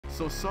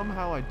So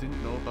somehow I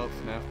didn't know about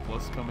FNAF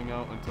Plus coming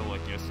out until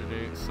like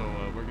yesterday, so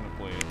we're gonna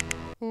play it.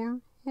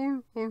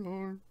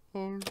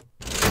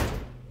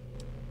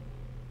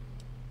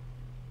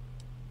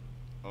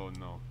 Oh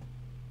no.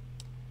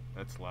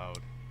 That's loud.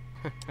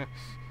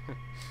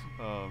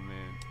 Oh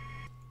man.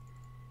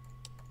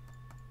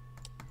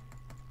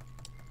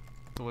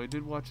 So I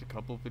did watch a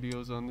couple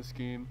videos on this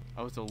game.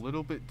 I was a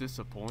little bit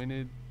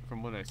disappointed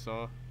from what I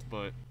saw,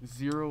 but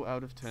 0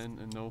 out of 10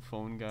 and no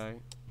phone guy.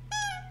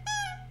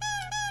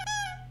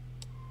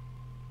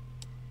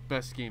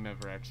 Best game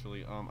ever,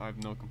 actually. I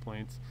have no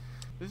complaints.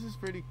 This is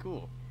pretty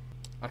cool.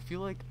 I feel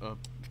like a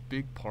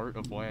big part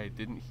of why I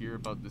didn't hear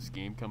about this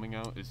game coming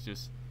out is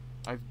just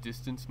I've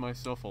distanced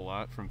myself a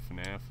lot from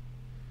FNAF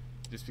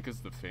just because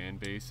of the fan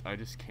base. I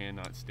just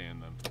cannot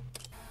stand them.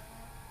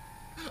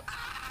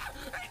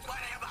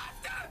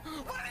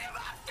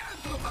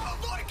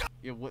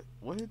 Yeah,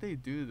 what did they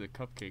do to the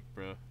cupcake,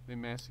 bruh? They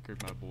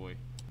massacred my boy.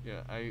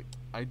 Yeah,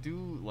 I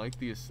do like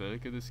the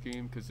aesthetic of this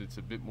game because it's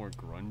a bit more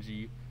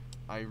grungy.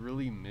 I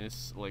really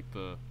miss like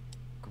the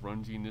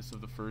grunginess of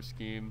the first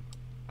game.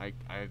 I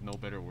have no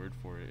better word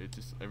for it. It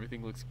just,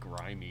 everything looks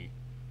grimy.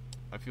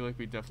 I feel like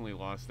we definitely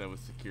lost that with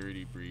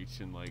Security Breach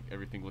and like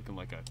everything looking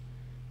like a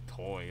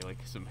toy, like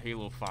some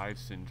Halo 5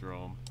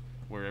 syndrome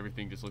where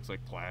everything just looks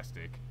like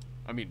plastic.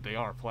 I mean, they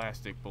are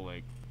plastic, but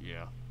like,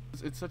 yeah.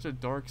 It's such a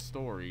dark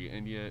story,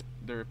 and yet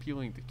they're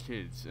appealing to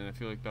kids, and I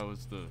feel like that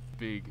was the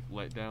big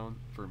letdown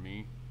for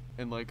me.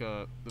 And like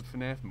the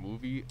FNAF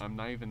movie, I'm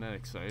not even that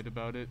excited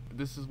about it.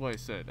 This is what I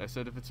said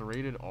if it's a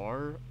rated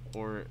R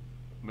or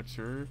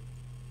mature,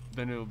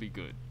 then it'll be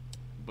good.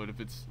 But if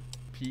it's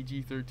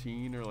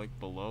PG-13 or like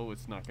below,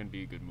 it's not gonna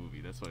be a good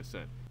movie. That's what I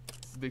said.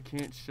 They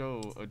can't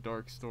show a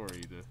dark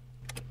story to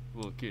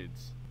little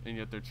kids, and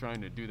yet they're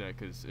trying to do that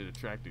because it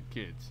attracted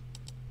kids.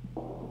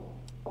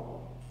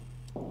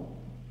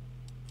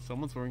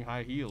 Someone's wearing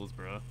high heels,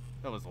 bruh.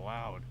 That was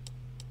loud.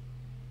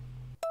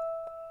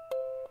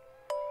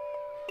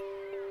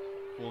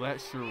 Well,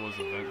 that sure was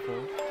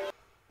eventful.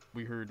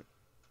 We heard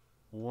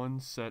one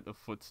set of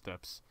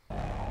footsteps.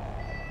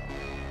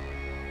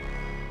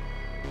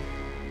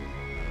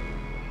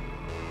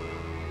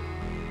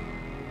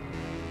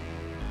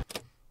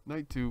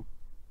 Night 2.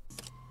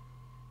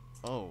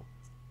 Oh.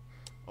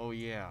 Oh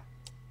yeah.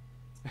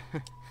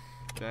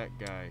 That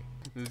guy.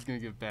 This is gonna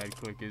get bad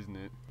quick, isn't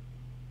it?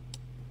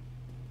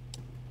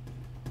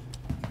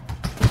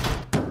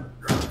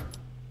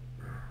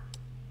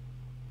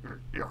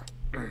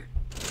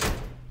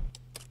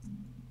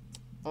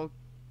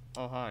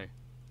 Oh, hi.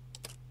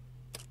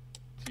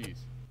 Jeez.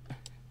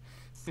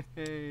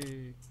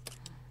 Hey.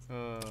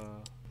 Hello.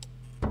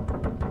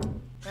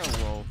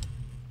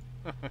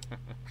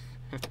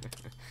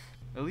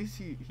 At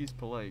least he's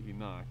polite. He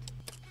knocked.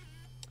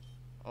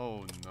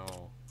 Oh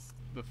no.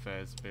 The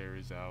Fazbear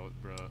is out,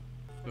 bruh.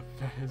 The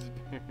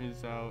Fazbear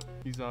is out.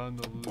 He's on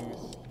the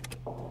loose.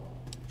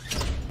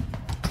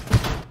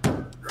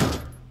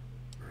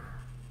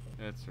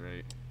 That's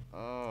right.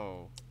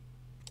 Oh.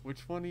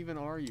 Which one even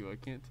are you? I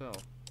can't tell.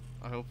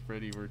 I hope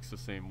Freddy works the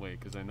same way,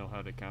 because I know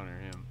how to counter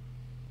him.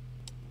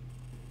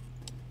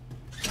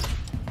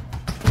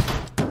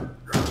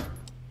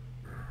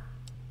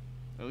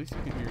 At least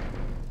you can hear him.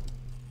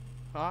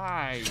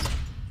 Hi!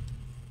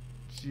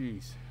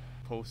 Jeez.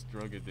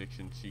 Post-drug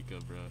addiction Chica,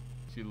 bruh.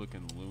 She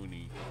looking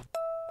loony.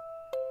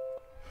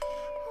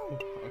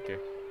 Okay.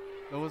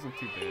 That wasn't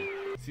too bad.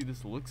 See,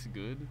 this looks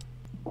good.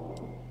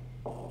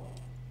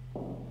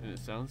 And it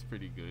sounds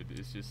pretty good.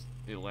 It's just,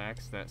 it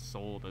lacks that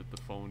soul that the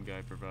phone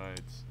guy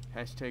provides.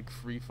 Hashtag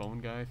free phone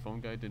guy.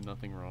 Phone guy did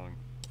nothing wrong.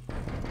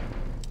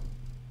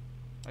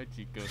 Hi,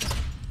 Chica.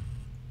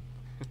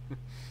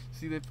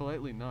 See, they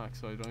politely knock,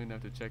 so I don't even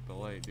have to check the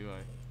light, do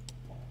I?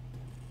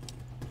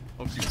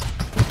 Oh, shoot.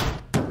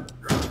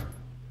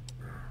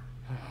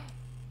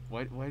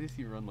 Why does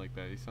he run like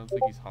that? He sounds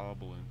like he's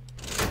hobbling.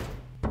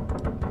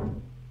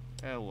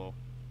 Hello.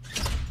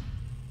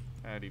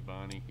 Howdy,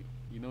 Bonnie.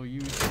 You know,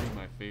 you used to be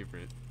my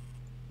favorite.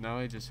 Now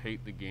I just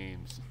hate the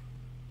games.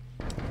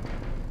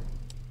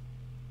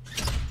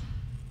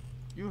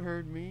 You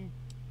heard me.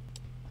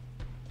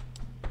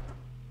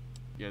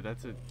 Yeah,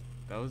 that's it.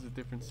 That was a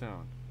different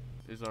sound.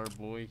 Is our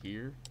boy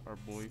here? Our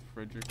boy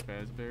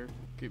FrederickFazbear?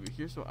 Okay, but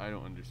here's what I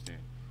don't understand.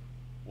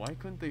 Why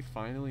couldn't they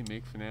finally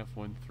make FNAF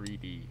 1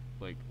 3D?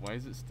 Like, why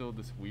is it still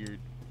this weird...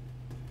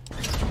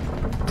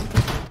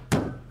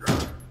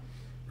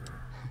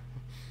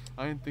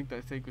 I didn't think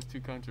that take was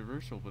too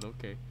controversial, but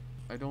okay.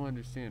 I don't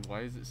understand.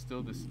 Why is it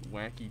still this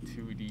wacky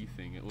 2D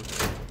thing? It looks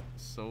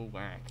so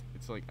whack.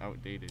 It's like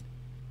outdated.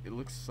 It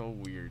looks so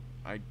weird.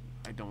 I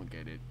don't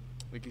get it.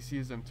 Like, you see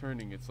as I'm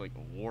turning, it's like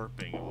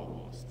warping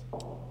almost.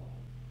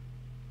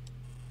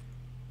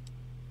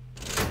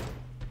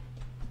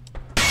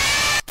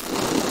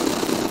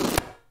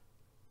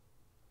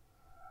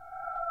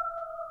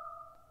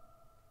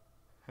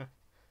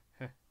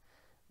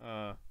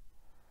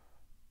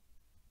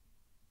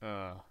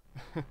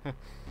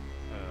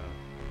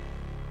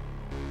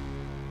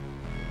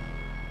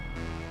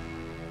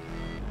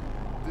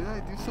 Did I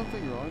do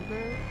something wrong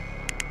there?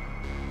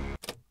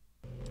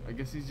 I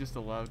guess he's just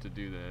allowed to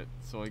do that.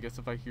 So I guess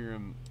if I hear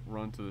him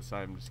run to the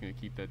side, I'm just gonna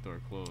keep that door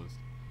closed.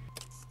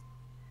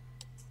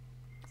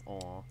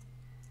 Aw,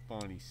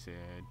 Bonnie's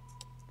sad.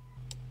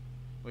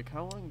 Like,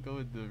 how long ago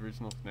did the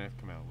original FNAF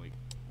come out? Like,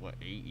 what,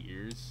 8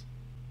 years?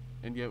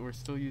 And yet we're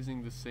still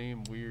using the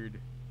same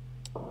weird,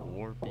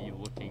 warpy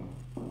looking,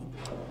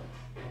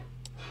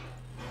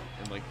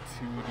 and like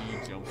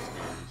 2D jump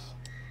scares.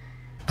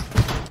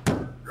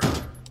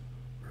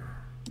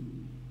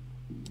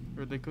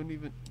 Or they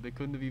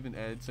couldn't have even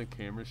added some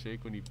camera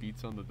shake when he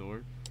beats on the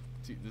door.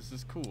 See, this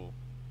is cool.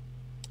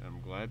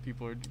 I'm glad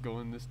people are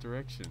going this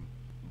direction,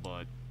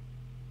 but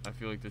I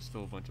feel like there's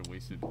still a bunch of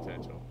wasted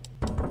potential.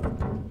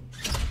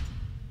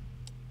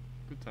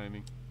 Good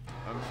timing.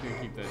 I'm just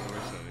gonna keep that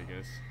door shut, I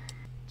guess.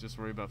 Just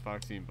worry about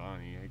Foxy and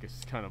Bonnie. I guess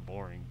it's kind of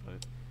boring,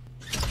 but...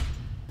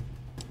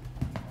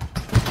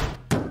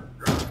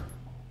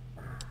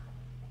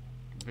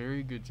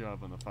 Very good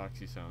job on the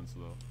Foxy sounds,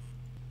 though.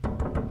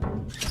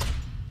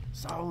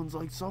 Sounds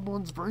like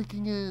someone's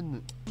breaking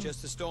in!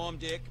 Just a storm,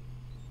 Dick.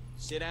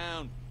 Sit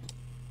down.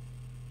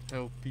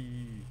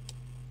 Helpy.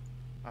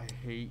 I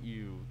hate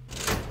you.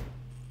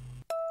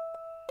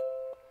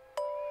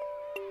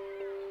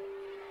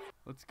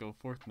 Let's go,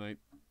 fourth night.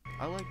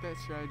 I like that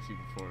strategy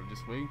before,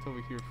 just waiting till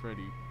we hear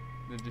Freddy,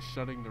 then just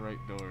shutting the right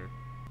door.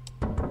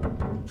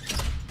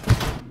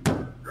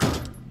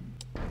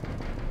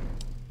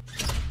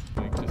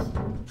 Like, just...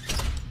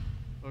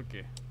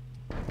 Okay.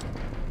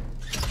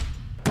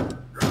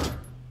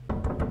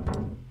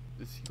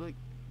 Is he like...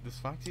 Does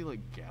Foxy like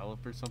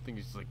gallop or something?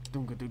 He's just like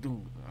doonga doo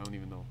doo. I don't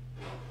even know.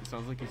 It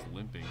sounds like he's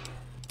limping.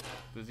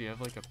 Does he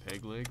have like a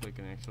peg leg like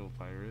an actual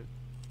pirate?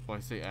 Well,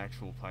 I say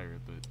actual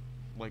pirate, but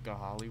like a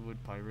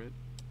Hollywood pirate.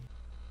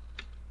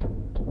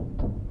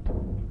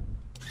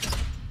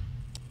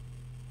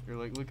 Or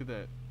like, look at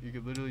that. You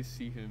could literally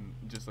see him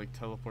just like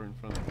teleport in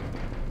front of him.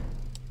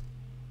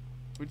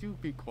 Would you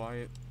be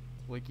quiet?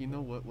 Like, you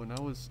know what? When I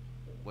was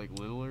like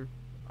littler,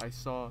 I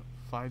saw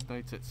Five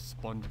Nights at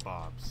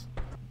SpongeBob's.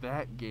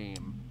 That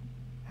game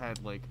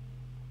had like,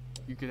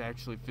 you could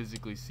actually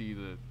physically see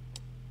the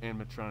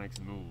animatronics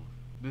move.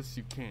 This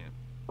you can't.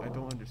 I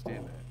don't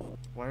understand that.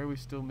 Why are we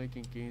still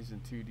making games in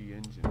 2D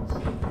engines?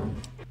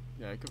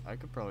 Yeah, I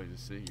could probably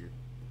just sit here.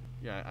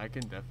 Yeah, I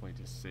can definitely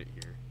just sit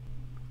here.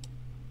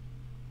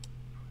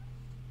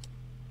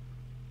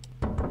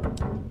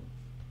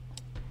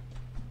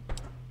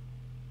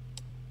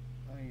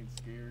 I ain't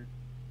scared.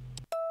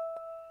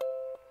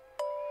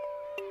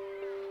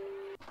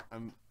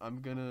 I'm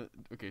gonna...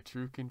 Okay,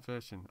 true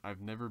confession.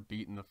 I've never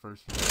beaten the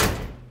first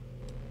game.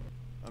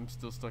 I'm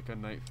still stuck on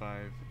night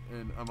 5,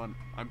 and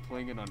I'm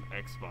playing it on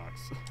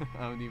Xbox.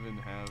 I don't even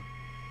have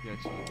the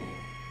actual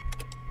game.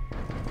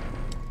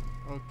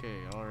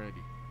 Okay,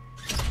 already.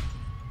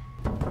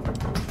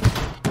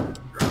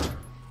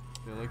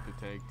 They like the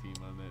tag team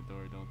on that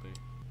door, don't they?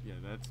 Yeah,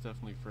 that's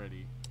definitely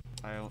Freddy.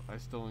 I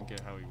still don't get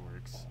how he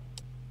works.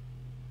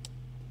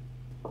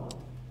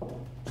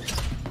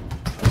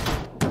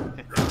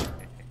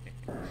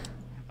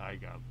 I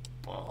got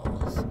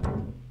balls.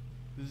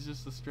 This is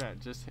just a strat.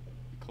 Just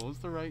close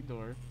the right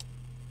door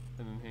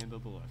and then handle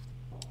the left.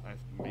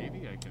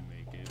 Maybe I can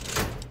make it.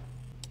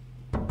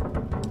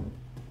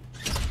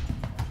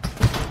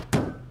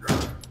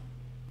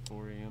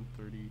 4 AM,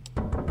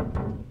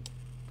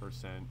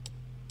 30%.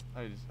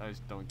 I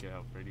just don't get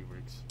how Freddy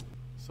works.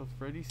 So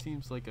Freddy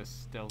seems like a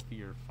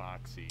stealthier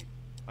Foxy.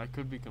 I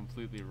could be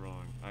completely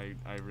wrong. I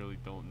really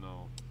don't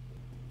know.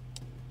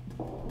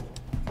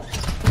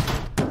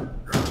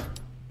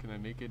 Can I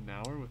make it an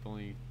hour with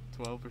only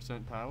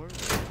 12% power?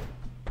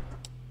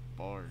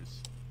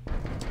 Bars.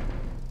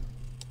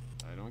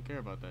 I don't care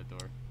about that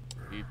door.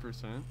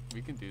 8%?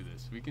 We can do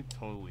this. We can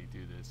totally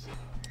do this.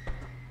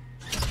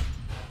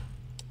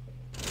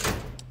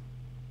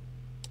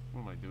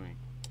 What am I doing?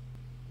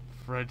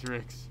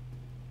 Fredericks.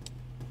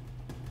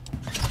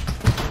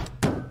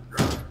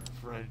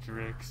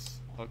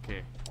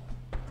 Okay.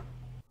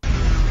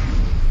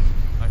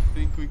 I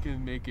think we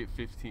can make it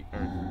 15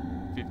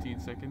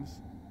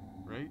 seconds,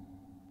 right?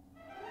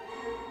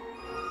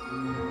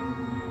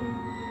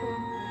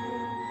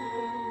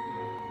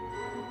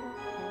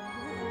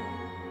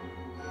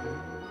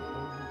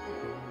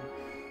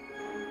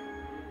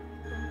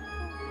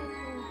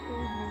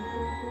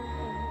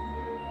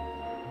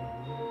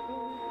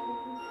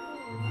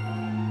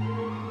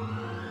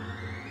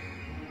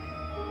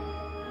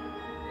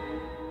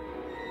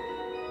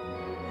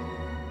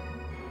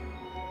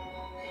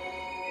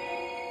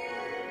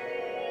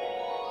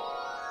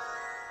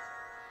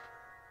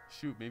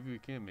 Shoot, maybe we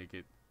can make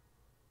it.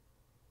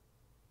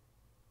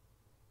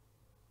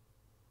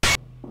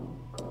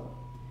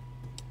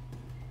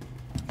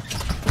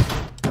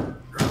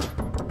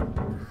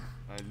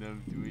 I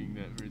love doing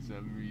that for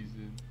some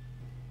reason.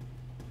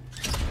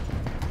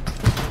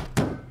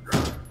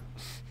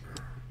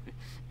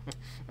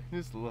 I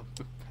just love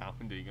the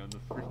pounding on the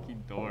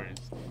freaking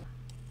doors.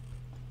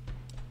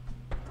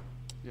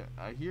 Yeah,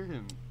 I hear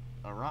him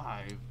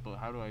arrive, but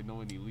how do I know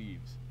when he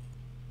leaves?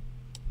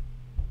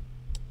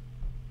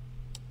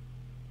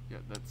 Yeah,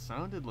 that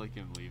sounded like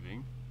him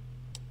leaving.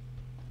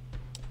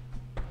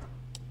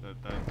 That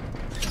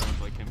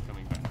sounds like him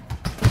coming back.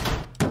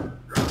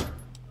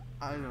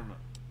 I don't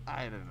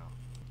know.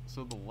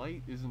 So the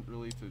light isn't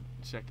really to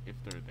check if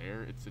they're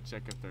there, it's to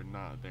check if they're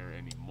not there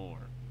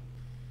anymore.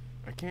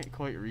 I can't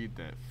quite read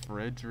that.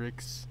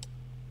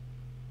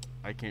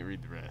 I can't read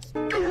the rest.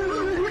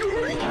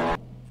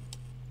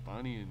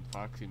 Bonnie and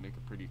Foxy make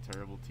a pretty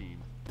terrible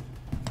team.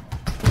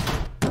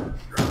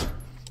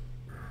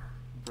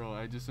 Bro,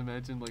 I just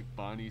imagine like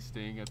Bonnie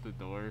staying at the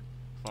door.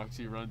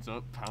 Foxy runs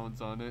up,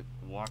 pounds on it,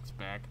 walks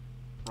back,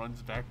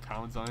 runs back,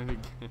 pounds on it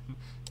again.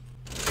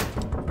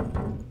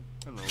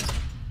 Hello.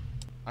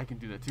 I can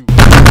do that too.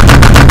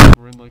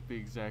 We're in like the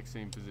exact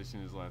same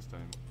position as last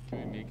time.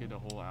 Can we make it a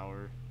whole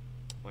hour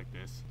like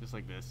this? Just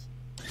like this.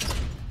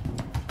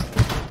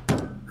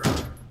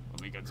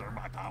 Let me conserve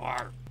my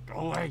power.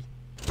 Go away.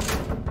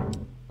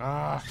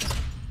 Ah,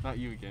 not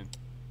you again.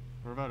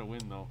 We're about to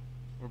win though.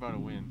 We're about to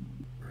win.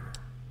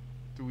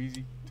 Too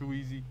easy, too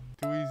easy,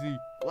 too easy.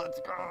 Let's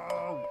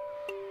go!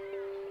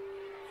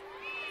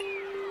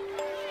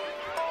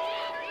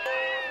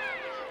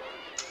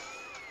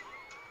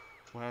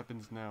 What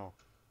happens now?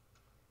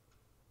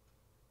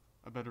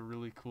 I bet a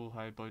really cool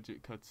high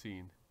budget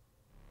cutscene.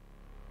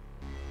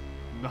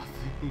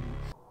 Nothing.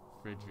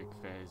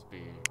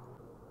 FrederickFazbear.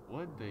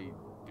 What'd they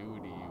do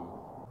to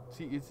you?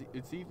 See,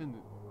 it's even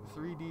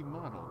 3D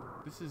model.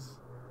 This is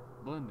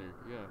Blender,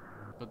 yeah.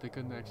 But they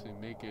couldn't actually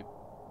make it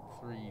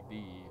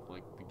 3D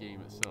like the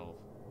game itself.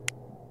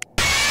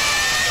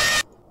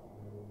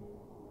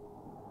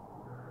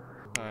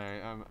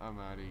 Alright, I'm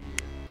out of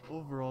here.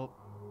 Overall,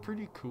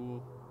 pretty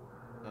cool.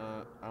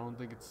 I don't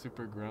think it's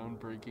super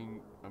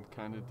groundbreaking. I'm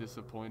kind of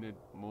disappointed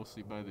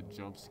mostly by the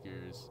jump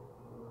scares,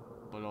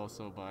 but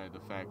also by the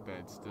fact that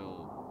it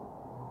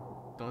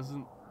still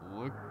doesn't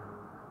look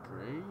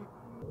great.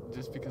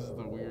 Just because of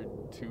the weird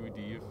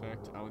 2D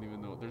effect. I don't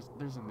even know.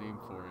 There's a name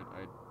for it.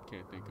 I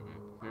can't think of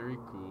it. Very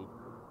cool.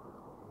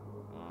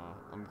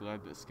 I'm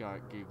glad that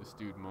Scott gave this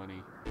dude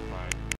money. Bye.